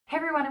Hey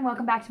everyone, and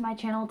welcome back to my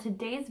channel.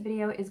 Today's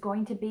video is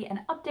going to be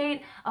an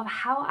update of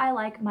how I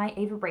like my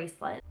Ava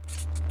bracelet.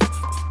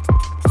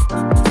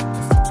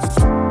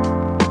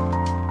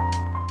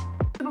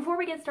 Before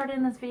we get started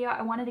in this video,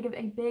 I wanted to give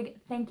a big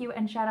thank you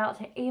and shout out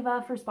to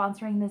Ava for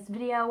sponsoring this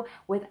video.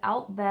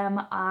 Without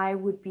them, I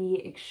would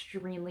be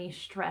extremely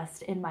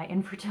stressed in my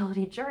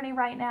infertility journey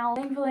right now.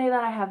 Thankfully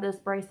that I have this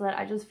bracelet,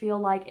 I just feel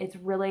like it's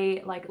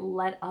really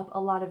let up a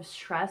lot of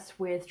stress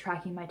with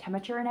tracking my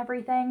temperature and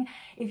everything.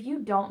 If you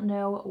don't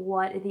know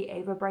what the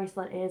Ava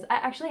bracelet is, I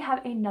actually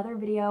have another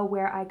video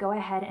where I go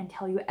ahead and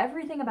tell you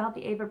everything about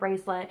the Ava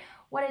bracelet,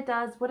 what it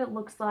does, what it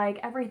looks like,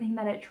 everything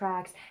that it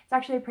tracks. It's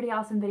actually a pretty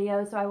awesome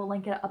video, so I will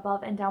link it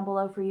above and down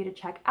below for you to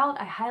check out.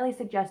 I highly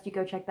suggest you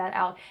go check that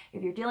out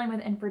if you're dealing with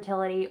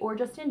infertility or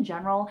just in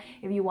general,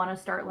 if you want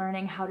to start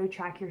learning how to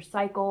track your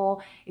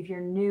cycle, if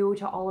you're new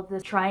to all of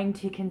this trying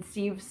to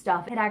conceive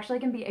stuff. It actually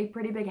can be a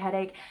pretty big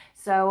headache.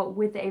 So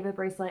with the Ava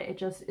bracelet, it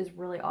just is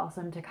really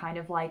awesome to kind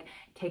of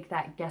take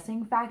that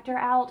guessing factor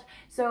out.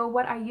 So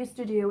what I used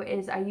to do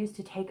is I used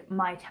to take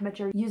my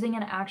temperature using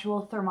an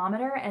actual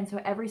thermometer. And so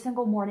every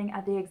single morning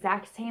at the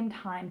exact same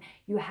time,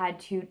 you had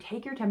to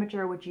take your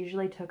temperature, which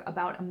usually took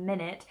about a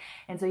minute.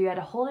 And so you had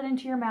to hold it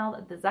into your mouth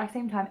at the exact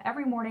same time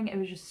every morning. It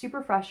was just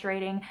super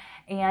frustrating.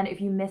 And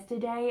if you missed a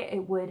day,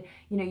 it would,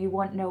 you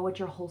wouldn't know what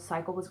your whole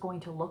cycle was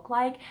going to look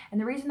like.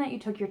 And the reason that you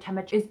took your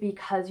temperature is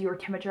because your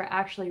temperature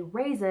actually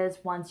raises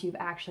once you've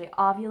actually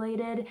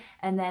ovulated,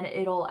 and then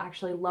it'll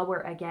actually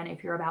lower again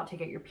if you're about to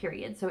get your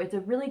period. So it's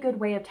a really good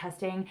way of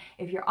testing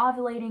if you're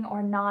ovulating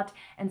or not.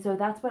 And so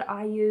that's what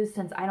I use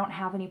since I don't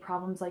have any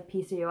problems like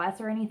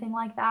PCOS or anything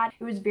like that.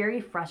 It was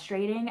very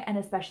frustrating, and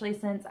especially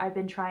since I've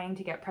been trying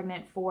to get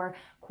pregnant for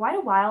quite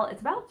a while.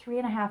 It's about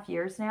 3.5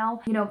 years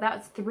now.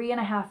 That's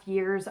 3.5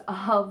 years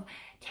of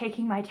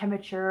taking my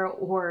temperature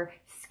or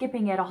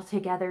skipping it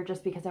altogether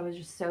just because I was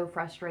just so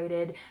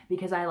frustrated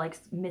because I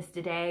missed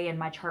a day and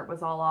my chart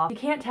was all off. You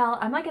can't tell,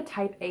 I'm like a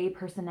type A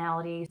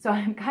personality, so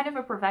I'm kind of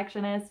a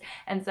perfectionist.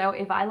 And so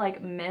if I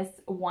miss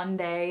one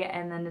day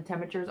and then the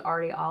temperature's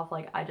already off,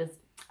 I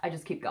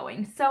just keep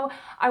going. So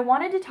I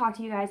wanted to talk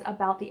to you guys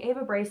about the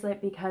Ava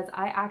bracelet because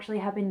I actually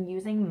have been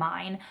using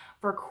mine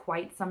for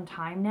quite some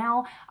time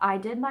now. I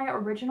did my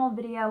original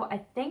video,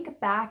 I think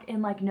back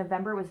in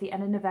November, it was the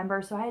end of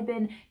November. So I had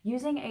been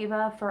using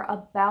Ava for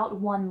about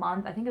 1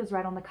 month. I think it was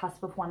right on the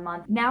cusp of 1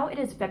 month. Now it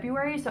is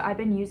February, so I've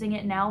been using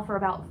it now for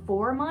about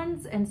 4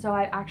 months. And so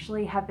I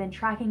actually have been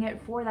tracking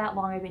it for that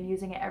long. I've been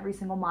using it every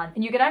single month.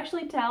 And you can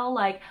actually tell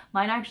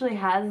mine actually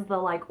has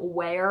the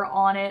wear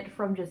on it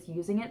from just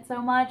using it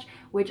so much,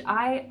 which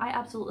I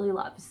absolutely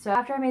love. So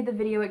after I made the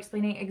video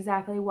explaining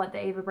exactly what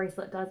the Ava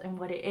bracelet does and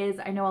what it is,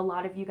 I know a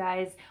lot of you guys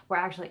were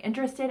actually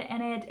interested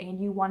in it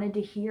and you wanted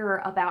to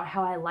hear about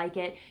how I like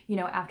it,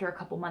 after a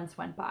couple months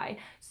went by.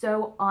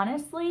 So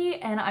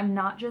honestly, and I'm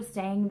not just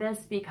saying this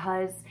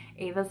because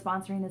Ava's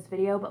sponsoring this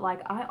video, but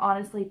I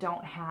honestly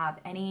don't have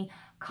any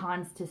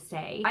cons to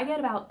say. I get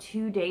about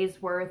 2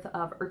 days worth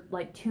of, or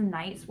 2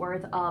 nights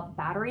worth of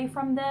battery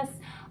from this.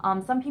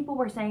 Some people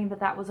were saying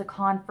that that was a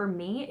con. For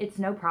me, it's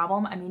no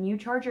problem. I mean, you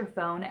charge your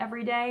phone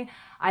every day.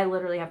 I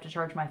literally have to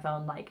charge my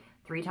phone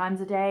 3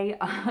 times a day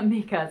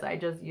because I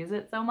just use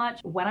it so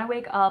much. When I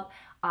wake up,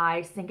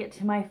 I sync it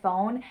to my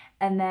phone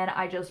and then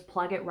I just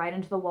plug it right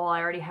into the wall.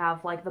 I already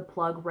have the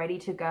plug ready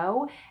to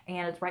go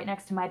and it's right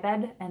next to my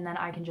bed, and then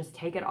I can just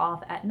take it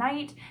off at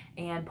night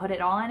and put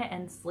it on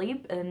and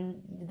sleep,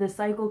 and the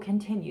cycle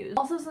continues.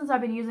 Also, since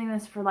I've been using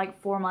this for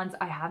 4 months,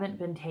 I haven't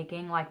been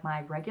taking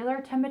my regular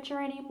temperature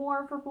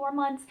anymore for 4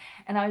 months.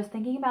 And I was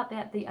thinking about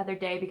that the other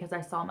day because I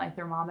saw my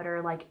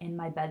thermometer in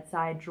my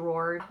bedside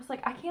drawer. I was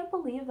like, I can't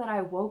believe that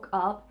I woke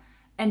up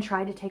and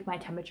try to take my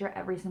temperature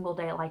every single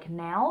day.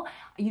 Now,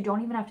 you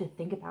don't even have to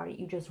think about it.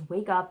 You just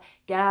wake up,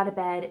 get out of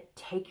bed,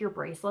 take your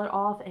bracelet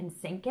off and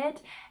sync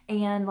it.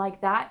 And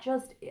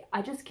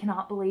I just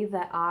cannot believe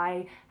that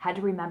I had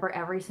to remember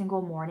every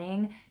single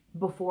morning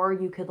before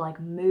you could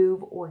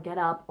move or get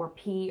up or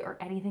pee or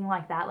anything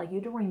like that. You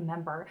had to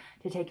remember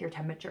to take your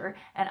temperature.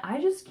 And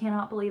I just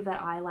cannot believe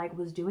that I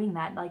was doing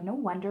that. No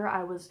wonder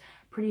I was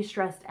pretty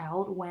stressed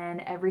out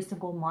when every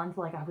single month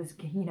I was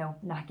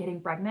not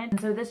getting pregnant.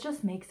 And so this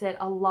just makes it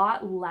a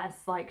lot less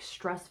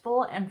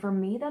stressful, and for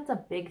me that's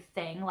a big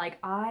thing.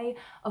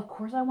 Of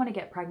course I want to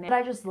get pregnant, but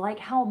I just like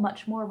how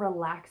much more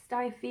relaxed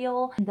I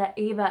feel that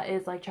Ava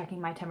is checking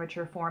my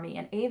temperature for me,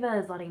 and Ava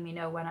is letting me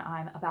know when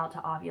I'm about to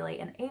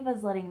ovulate, and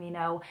Ava's letting me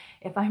know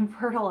if I'm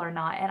fertile or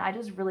not. And I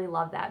just really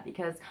love that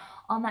because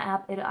on the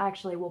app it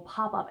actually will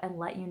pop up and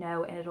let you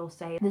know, and it'll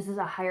say this is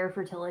a higher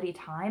fertility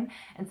time.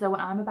 And so when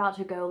I'm about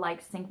to go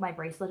sync my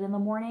bracelet in the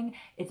morning,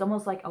 it's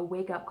almost like a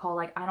wake-up call.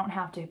 I don't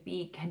have to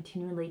be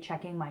continually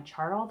checking my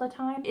chart all the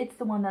time. It's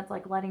the one that's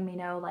letting me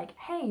know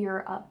hey,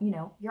 you're up,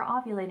 you're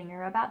ovulating,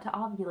 you're about to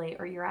ovulate,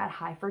 or you're at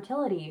high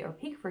fertility or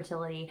peak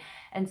fertility.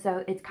 And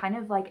so it's kind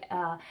of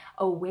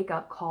a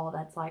wake-up call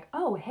that's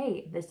oh,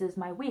 hey, this is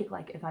my week.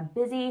 If I'm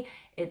busy,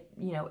 it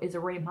is a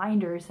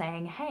reminder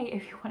saying, hey,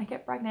 if you want to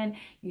get pregnant,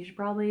 you should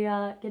probably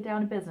get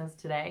down to business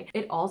today.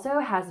 It also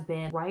has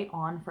been right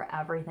on for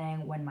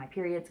everything when my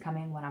period's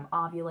coming, when I'm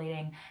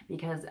ovulating,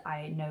 because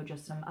I know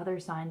just some other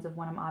signs of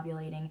when I'm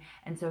ovulating.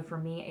 And so for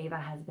me, Ava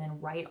has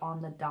been right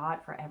on the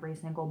dot for every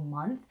single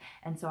month.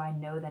 And so I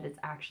know that it's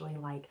actually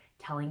like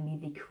telling me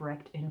the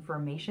correct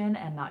information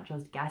and not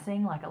just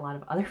guessing like a lot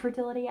of other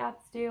fertility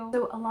apps do.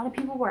 So a lot of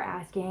people were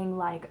asking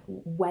like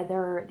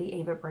whether the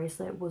Ava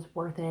bracelet was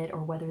worth it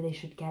or whether they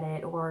should get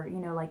it, or, you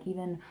know, like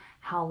even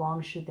how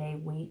long should they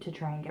wait to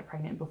try and get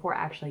pregnant before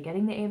actually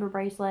getting the Ava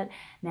bracelet.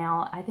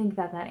 Now, I think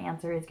that that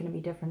answer is going to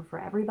be different for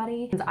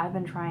everybody. Since I've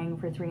been trying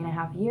for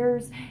 3.5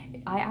 years,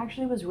 I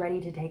actually was ready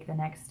to take the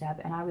next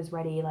step, and I was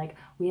ready. Like,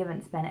 we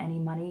haven't spent any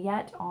money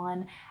yet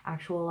on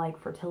actual like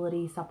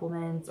fertility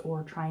supplements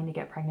or trying to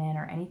get pregnant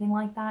or anything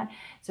like that.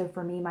 So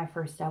for me, my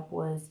first step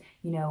was,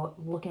 you know,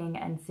 looking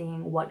and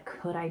seeing what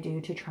could I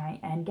do to try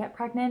and get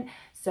pregnant.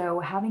 So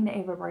having the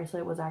Ava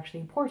bracelet was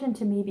actually important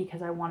to me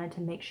because I wanted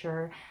to make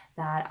sure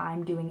that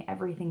I'm doing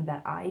everything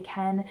that I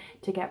can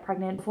to get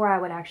pregnant before I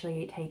would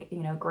actually take,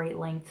 you know, great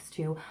lengths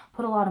to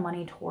put a lot of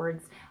money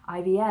towards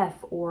IVF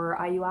or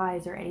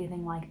IUIs or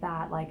anything like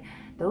that. Like,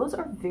 those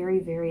are very,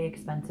 very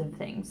expensive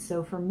things.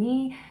 So for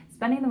me,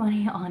 spending the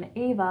money on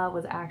Ava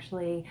was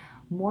actually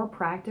more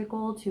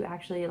practical to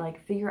actually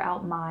like figure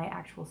out my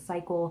actual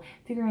cycle,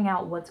 figuring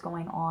out what's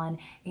going on.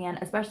 And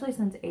especially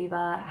since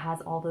Ava has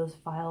all those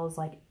files,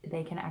 like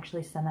they can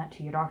actually send that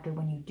to your doctor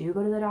when you do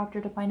go to the doctor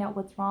to find out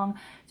what's wrong.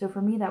 So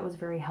for me, that was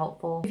very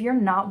helpful. If you're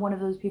not one of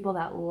those people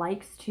that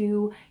likes to,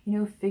 you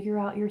know, figure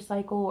out your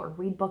cycle or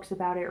read books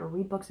about it or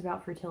read books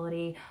about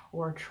fertility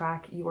or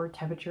track your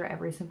temperature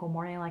every single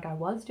morning like I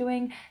was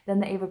doing, then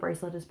the Ava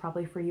bracelet is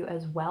probably for you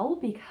as well,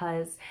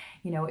 because,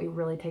 you know, it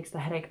really takes the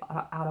headache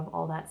out of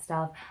all that stuff.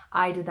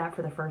 I did that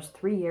for the first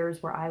 3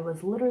 years where I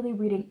was literally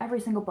reading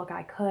every single book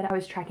I could. I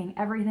was tracking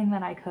everything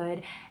that I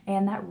could,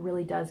 and that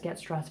really does get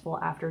stressful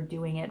after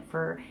doing it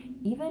for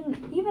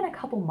even a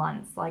couple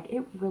months. Like,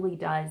 it really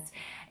does.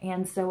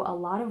 And so a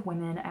lot of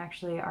women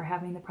actually are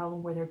having the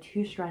problem where they're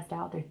too stressed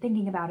out, they're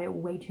thinking about it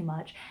way too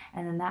much,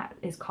 and then that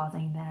is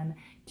causing them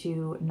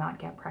to not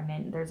get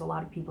pregnant. There's a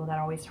lot of people that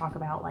always talk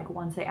about like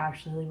once they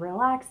actually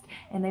relaxed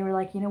and they were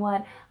like, you know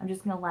what, I'm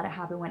just gonna let it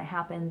happen when it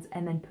happens,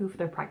 and then poof,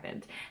 they're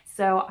pregnant.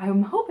 So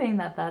I'm hoping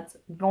that that's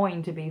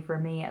going to be for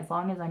me. As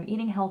long as I'm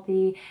eating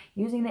healthy,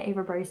 using the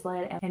Ava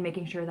bracelet, and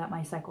making sure that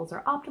my cycles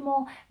are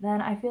optimal,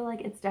 then I feel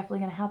like it's definitely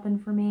gonna happen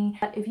for me.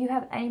 But if you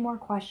have any more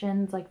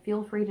questions, like,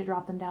 feel free to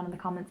drop them down in the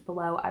comments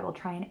below. I will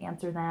try and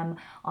answer them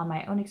on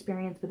my own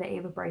experience with the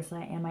Ava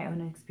bracelet and my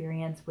own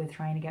experience with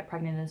trying to get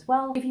pregnant as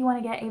well. If you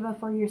want to get Ava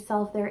for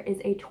yourself, there is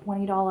a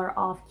 $20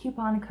 off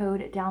coupon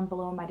code down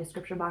below in my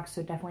description box,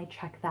 so definitely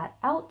check that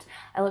out.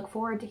 I look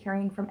forward to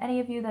hearing from any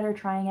of you that are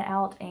trying it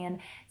out and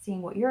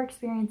seeing what your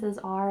experiences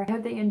are. I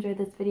hope that you enjoyed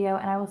this video,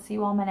 and I will see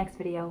you all in my next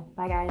video.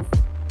 Bye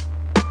guys.